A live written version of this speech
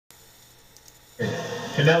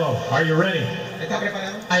Canelo, are you ready?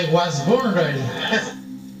 I was born ready.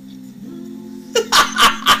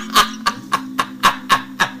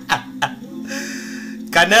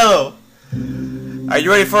 Canelo, are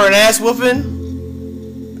you ready for an ass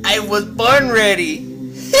whooping? I was born ready.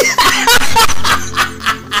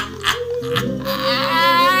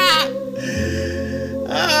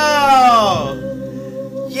 Oh,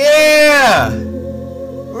 yeah.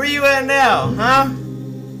 Where you at now, huh?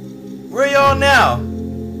 Where y'all now?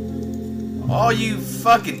 All you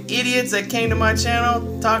fucking idiots that came to my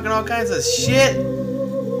channel talking all kinds of shit.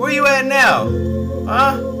 Where you at now?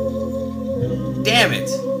 Huh? Damn it.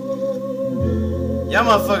 Y'all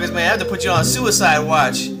motherfuckers, man, I have to put you on suicide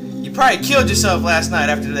watch. You probably killed yourself last night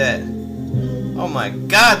after that. Oh my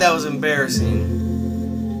god, that was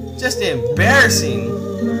embarrassing. Just embarrassing.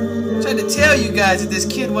 I tried to tell you guys that this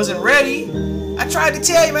kid wasn't ready. I tried to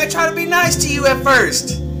tell you, man. I tried to be nice to you at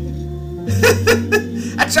first.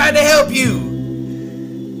 I tried to help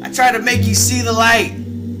you. I tried to make you see the light.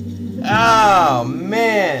 Oh,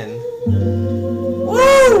 man.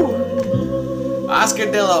 Woo!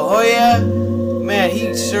 Oscar De La Hoya. Man,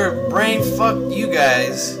 he sure brain fucked you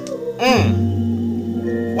guys.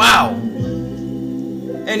 Wow.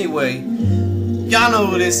 Anyway, y'all know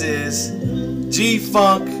who this is.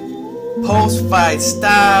 G-Funk, post-fight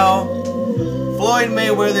style, Floyd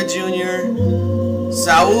Mayweather Jr.,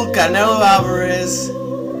 Saul Canelo Alvarez.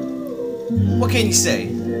 What can you say?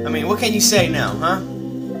 I mean, what can you say now, huh?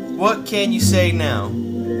 What can you say now?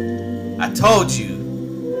 I told you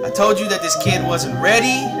that this kid wasn't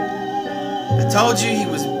ready. I told you he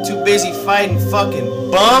was too busy fighting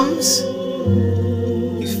fucking bums.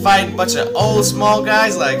 He's fighting a bunch of old small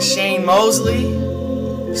guys like Shane Mosley.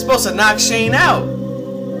 He's supposed to knock Shane out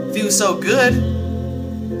if he was so good.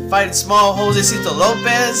 Fighting small Josecito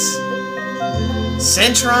Lopez,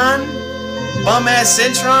 Centron, bum ass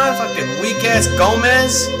Centron, fucking weak ass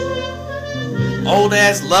Gomez, old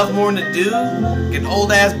ass Love More Than Do, fucking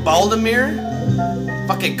old ass Baldemir,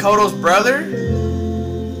 fucking Cotto's brother.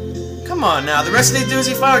 Come on now, the rest of these dudes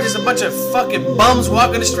he fought are just a bunch of fucking bums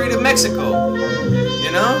walking the street of Mexico.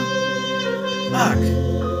 You know? Fuck.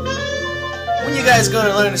 When you guys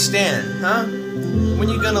gonna learn to stand, huh? When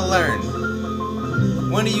you gonna learn?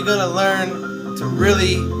 When are you gonna learn to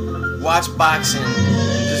really watch boxing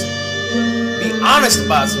and just be honest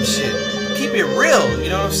about some shit? Keep it real, you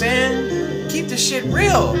know what I'm saying? Keep the shit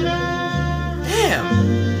real. Damn.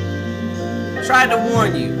 Tried to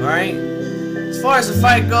warn you, alright? As far as the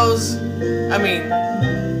fight goes, I mean,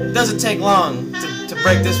 it doesn't take long to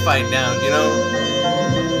break this fight down, you know?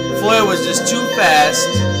 Floyd was just too fast,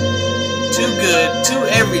 too good, too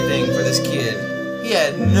everything for this kid. He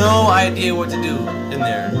had no idea what to do in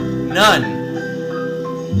there. None.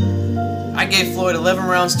 I gave Floyd 11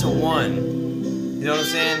 rounds to 1. You know what I'm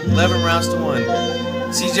saying? 11 rounds to 1.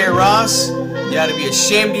 CJ Ross, you ought to be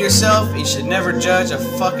ashamed of yourself. You should never judge a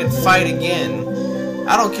fucking fight again.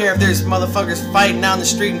 I don't care if there's motherfuckers fighting down the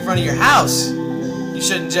street in front of your house. You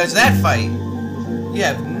shouldn't judge that fight. You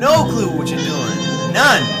have no clue what you're doing.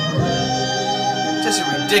 None. Just a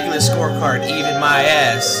ridiculous scorecard, even my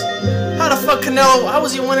ass. How the fuck Canelo, how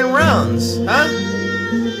was he winning rounds? Huh?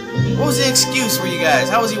 What was the excuse for you guys?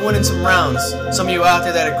 How was he winning some rounds? Some of you out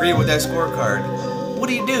there that agree with that scorecard. What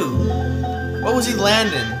do you do? What was he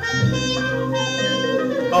landing?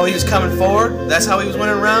 Oh, he was coming forward? That's how he was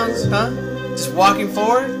winning rounds? Huh? Just walking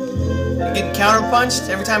forward? And getting counterpunched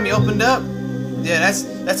every time he opened up? Yeah,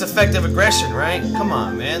 that's effective aggression, right? Come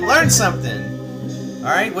on, man. Learn something.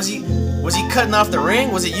 Alright? Was he cutting off the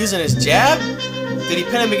ring? Was he using his jab? Did he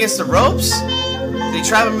pin him against the ropes? Did he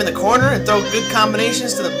trap him in the corner and throw good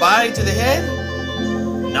combinations to the body, to the head?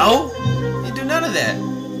 No. He didn't do none of that.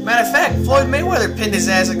 Matter of fact, Floyd Mayweather pinned his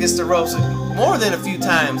ass against the ropes more than a few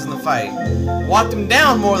times in the fight. Walked him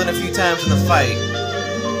down more than a few times in the fight.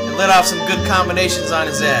 And let off some good combinations on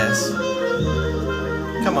his ass.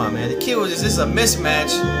 Come on, man. The kid was just, this is a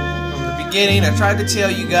mismatch from the beginning. I tried to tell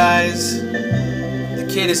you guys. The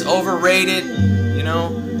kid is overrated, you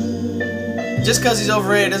know. Just because he's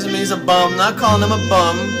overrated doesn't mean he's a bum. I'm not calling him a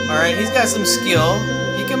bum, alright? He's got some skill.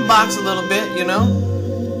 He can box a little bit, you know.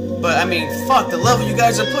 But, I mean, fuck, the level you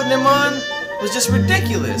guys are putting him on was just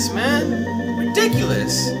ridiculous, man.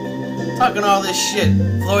 Ridiculous. Talking all this shit.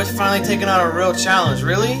 Floyd's finally taking on a real challenge,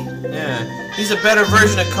 really? Yeah. He's a better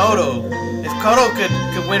version of Cotto. If Cotto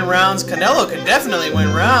could win rounds, Canelo could definitely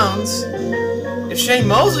win rounds. If Shane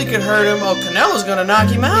Mosley could hurt him, oh, Canelo's gonna knock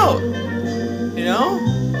him out. You know?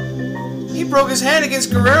 He broke his hand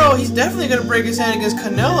against Guerrero. He's definitely gonna break his hand against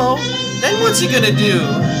Canelo. Then what's he gonna do?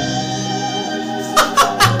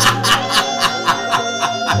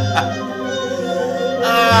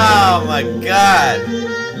 my God.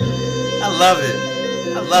 I love it.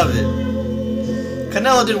 I love it.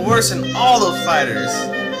 Canelo did worse than all those fighters.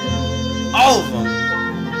 All of them.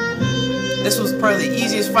 This was probably the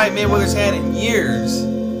easiest fight Mayweather's had in years.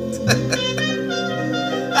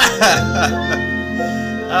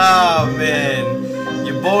 Oh, man.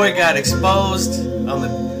 Your boy got exposed on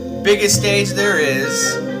the biggest stage there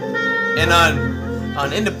is. And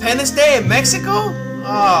on Independence Day in Mexico?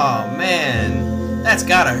 Oh, man. That's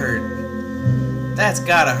gotta hurt. That's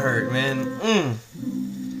gotta hurt, man.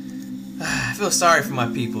 I feel sorry for my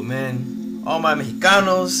people, man. All my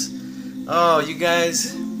Mexicanos. Oh, you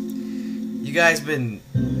guys been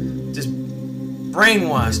just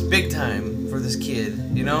brainwashed big time for this kid,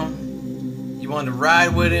 you know? You wanted to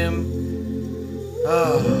ride with him,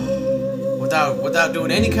 without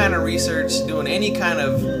doing any kind of research, doing any kind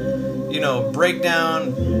of, you know,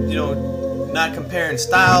 breakdown, you know, not comparing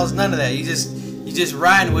styles, none of that. You just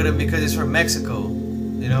riding with him because he's from Mexico,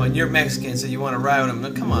 you know, and you're Mexican, so you want to ride with him.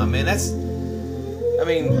 Now, come on, man, I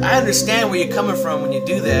mean, I understand where you're coming from when you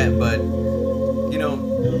do that, but, you know,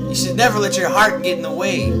 you should never let your heart get in the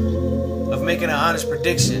way of making an honest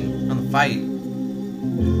prediction on the fight.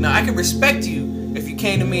 Now, I could respect you if you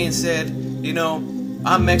came to me and said, you know,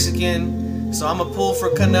 I'm Mexican, so I'm going to pull for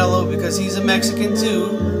Canelo because he's a Mexican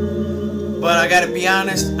too. But I got to be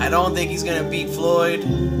honest, I don't think he's going to beat Floyd.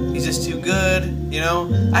 He's just too good, you know.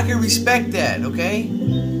 I can respect that, okay?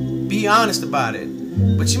 Be honest about it.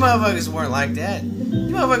 But you motherfuckers weren't like that.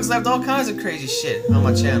 You motherfuckers left all kinds of crazy shit on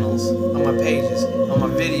my channels, on my pages, on my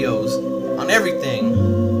videos, on everything.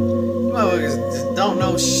 You motherfuckers just don't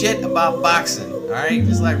know shit about boxing, alright?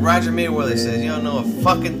 Just like Roger Mayweather says, you don't know a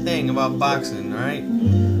fucking thing about boxing, alright?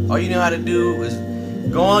 All you know how to do is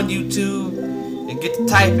go on YouTube and get to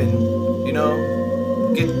typing, you know?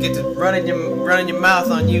 Get to running your mouth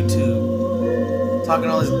on YouTube, talking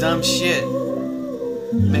all this dumb shit,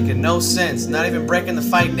 making no sense, not even breaking the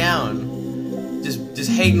fight down. Just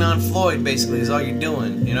hating on Floyd, basically, is all you're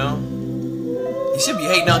doing, you know? You should be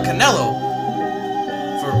hating on Canelo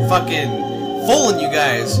for fucking fooling you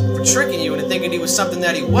guys, for tricking you into thinking he was something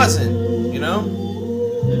that he wasn't, you know?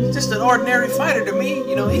 He's just an ordinary fighter to me,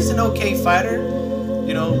 you know? He's an okay fighter,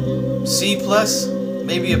 you know? C+,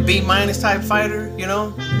 maybe a B- type fighter, you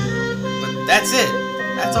know? But that's it.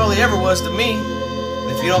 That's all he ever was to me.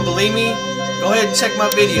 And if you don't believe me, go ahead and check my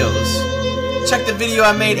videos. Check the video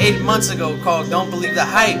I made 8 months ago called Don't Believe the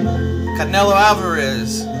Hype, Canelo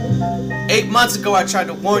Alvarez. 8 months ago I tried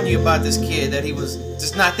to warn you about this kid, that he was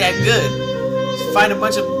just not that good. Just fight a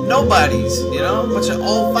bunch of nobodies, you know, a bunch of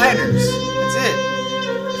old fighters. That's it.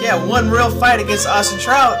 He had one real fight against Austin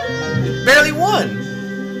Trout. He barely won.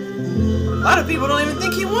 A lot of people don't even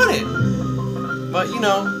think he won it. But, you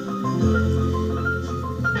know,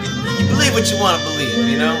 you believe what you want to believe,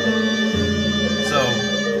 you know? So,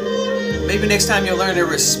 maybe next time you'll learn to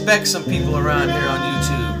respect some people around here on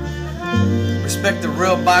YouTube. Respect the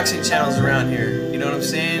real boxing channels around here. You know what I'm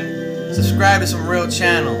saying? Subscribe to some real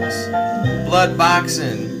channels. Blood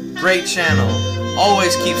Boxing, great channel.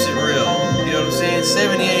 Always keeps it real. You know what I'm saying?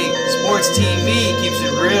 78 Sports TV keeps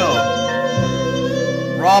it real.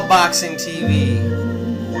 Raw Boxing TV.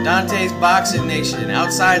 Dante's Boxing Nation.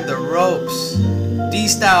 Outside the Ropes.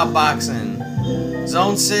 D-Style Boxing.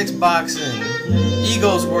 Zone 6 Boxing.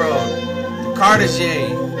 Eagles World. Cartagé,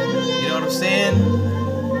 you know what I'm saying?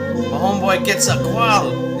 My homeboy gets a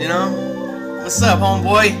qual, you know? What's up,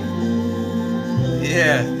 homeboy?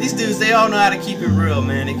 Yeah, these dudes, they all know how to keep it real,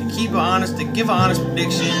 man. They can keep it honest, they give an honest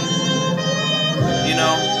prediction, you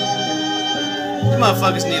know? You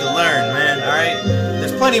motherfuckers need to learn, man, alright?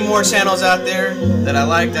 There's plenty more channels out there that I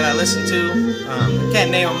like, that I listen to. I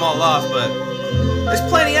can't name them all off, but there's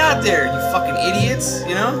plenty out there, you fucking idiots,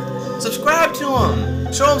 you know? Subscribe to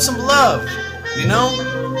them. Show them some love. You know?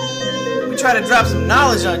 We try to drop some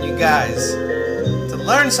knowledge on you guys to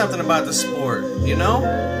learn something about the sport, you know?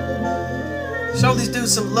 Show these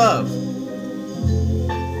dudes some love.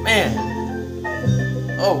 Man.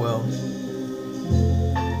 Oh well.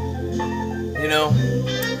 You know,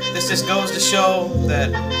 this just goes to show that,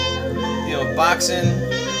 you know, boxing,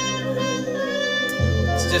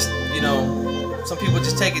 it's just, you know, some people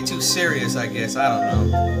just take it too serious, I guess. I don't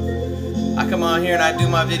know. I come on here and I do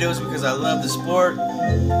my videos because I love the sport.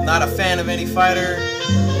 Not a fan of any fighter,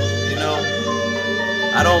 you know.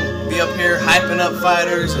 I don't be up here hyping up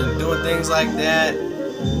fighters and doing things like that,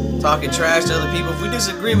 talking trash to other people. If we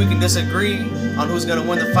disagree, we can disagree on who's gonna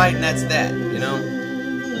win the fight, and that's that, you know.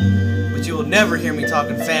 But you will never hear me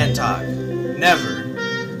talking fan talk. Never.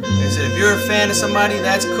 Like I said, if you're a fan of somebody,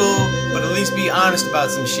 that's cool, but at least be honest about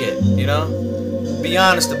some shit, you know. Be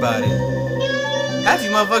honest about it. half you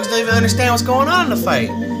motherfuckers don't even understand what's going on in the fight.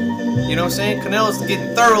 You know what I'm saying? Canelo's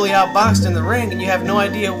getting thoroughly outboxed in the ring, and you have no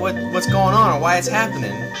idea what's going on or why it's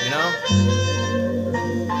happening. You know?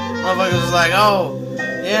 Motherfuckers was like, oh,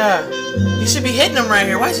 yeah, you should be hitting him right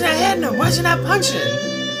here. Why is he not hitting him? Why is he not punching?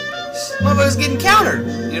 Motherfuckers getting countered.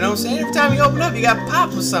 You know what I'm saying? Every time you open up, you got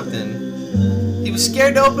popped with something. He was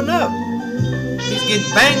scared to open up. He's getting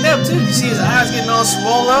banged up too. You see his eyes getting all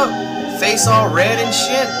swole up, face all red and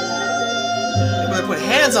shit. They're gonna put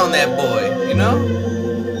hands on that boy, you know?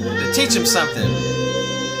 To teach him something.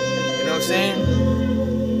 You know what I'm saying?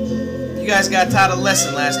 You guys got taught a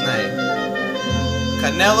lesson last night.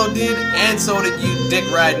 Canelo did, and so did you dick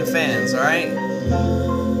riding fans, alright?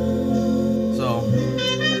 So,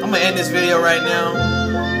 I'm gonna end this video right now.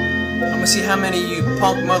 I'm gonna see how many of you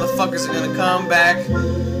punk motherfuckers are gonna come back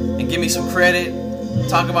and give me some credit,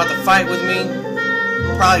 talk about the fight with me.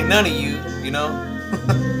 Probably none of you, you know?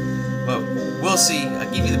 But we'll see. I'll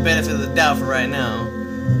give you the benefit of the doubt for right now.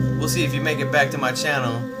 We'll see if you make it back to my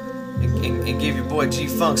channel and give your boy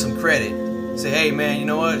G-Funk some credit. Say, hey man, you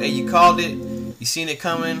know what? Hey, you called it. You seen it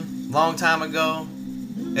coming long time ago.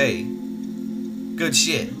 Hey, good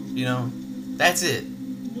shit, you know? That's it.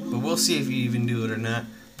 But we'll see if you even do it or not.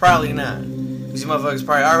 Probably not. Because you motherfuckers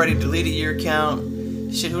probably already deleted your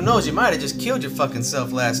account. Shit, who knows? You might have just killed your fucking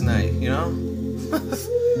self last night, you know?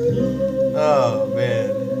 Oh,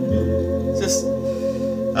 man. Just,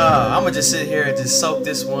 I'm gonna just sit here and just soak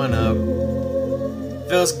this one up.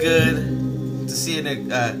 Feels good to see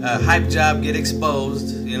a hype job get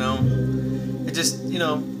exposed, you know? It just, you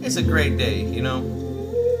know, it's a great day, you know?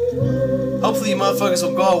 Hopefully you motherfuckers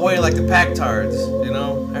will go away like the Pack-Tards, you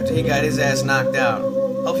know? After he got his ass knocked out.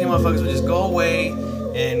 Hopefully you motherfuckers will just go away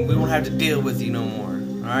and we won't have to deal with you no more,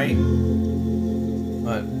 alright?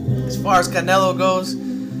 But as far as Canelo goes,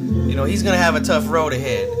 you know, he's gonna have a tough road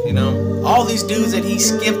ahead, you know? All these dudes that he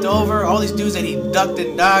skipped over, all these dudes that he ducked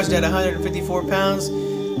and dodged at 154 pounds,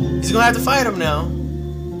 he's gonna have to fight them now.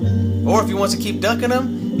 Or if he wants to keep ducking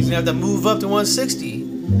them, he's gonna have to move up to 160.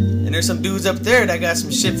 And there's some dudes up there that got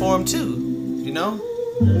some shit for him too, you know?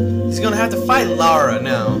 He's gonna have to fight Lara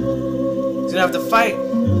now. He's gonna have to fight,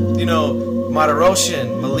 you know,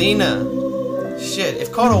 Mataroshin, Molina. Shit,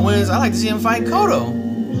 if Cotto wins, I'd like to see him fight Cotto.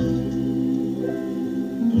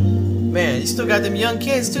 Man, you still got them young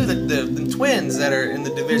kids too, the twins that are in the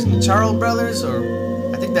division, the Charles brothers, or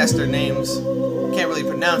I think that's their names. Can't really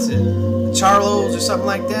pronounce it. The Charlos or something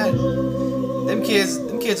like that. Them kids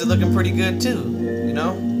are looking pretty good too, you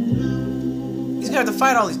know? He's gonna have to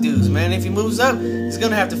fight all these dudes, man. If he moves up, he's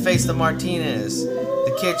gonna have to face the Martinez,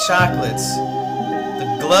 the Kid Chocolates, the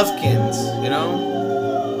Glovekins, you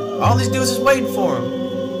know? All these dudes is waiting for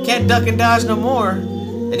him. Can't duck and dodge no more.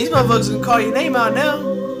 And these motherfuckers gonna call your name out now.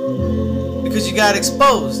 Because you got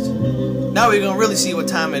exposed. Now we're gonna really see what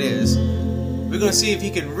time it is. We're gonna see if he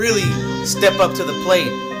can really step up to the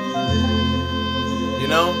plate. You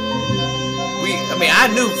know? I mean, I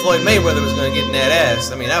knew Floyd Mayweather was gonna get in that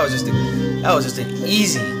ass. I mean, that was just an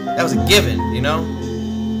easy. That was a given, you know?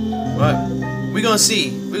 But we're gonna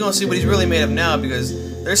see. We're gonna see what he's really made of now, because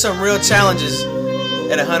there's some real challenges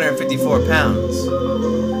at 154 pounds.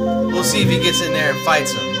 We'll see if he gets in there and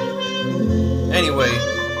fights him. Anyway,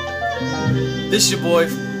 this is your boy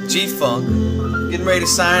G-Funk, getting ready to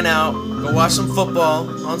sign out. Go watch some football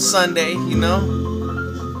on Sunday, you know?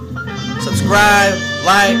 Subscribe,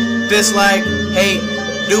 like, dislike, hate,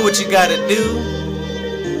 do what you gotta do.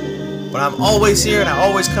 But I'm always here and I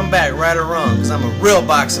always come back, right or wrong, because I'm a real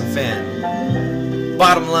boxing fan.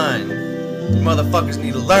 Bottom line, you motherfuckers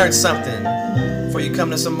need to learn something before you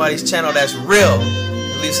come to somebody's channel that's real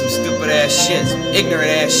and leave some stupid ass shit, some ignorant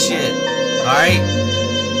ass shit. Alright?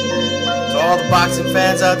 So all the boxing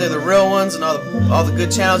fans out there, the real ones, and all the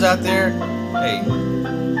good channels out there, hey,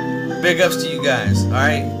 big ups to you guys,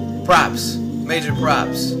 alright? Props. Major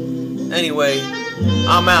props. Anyway,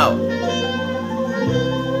 I'm out.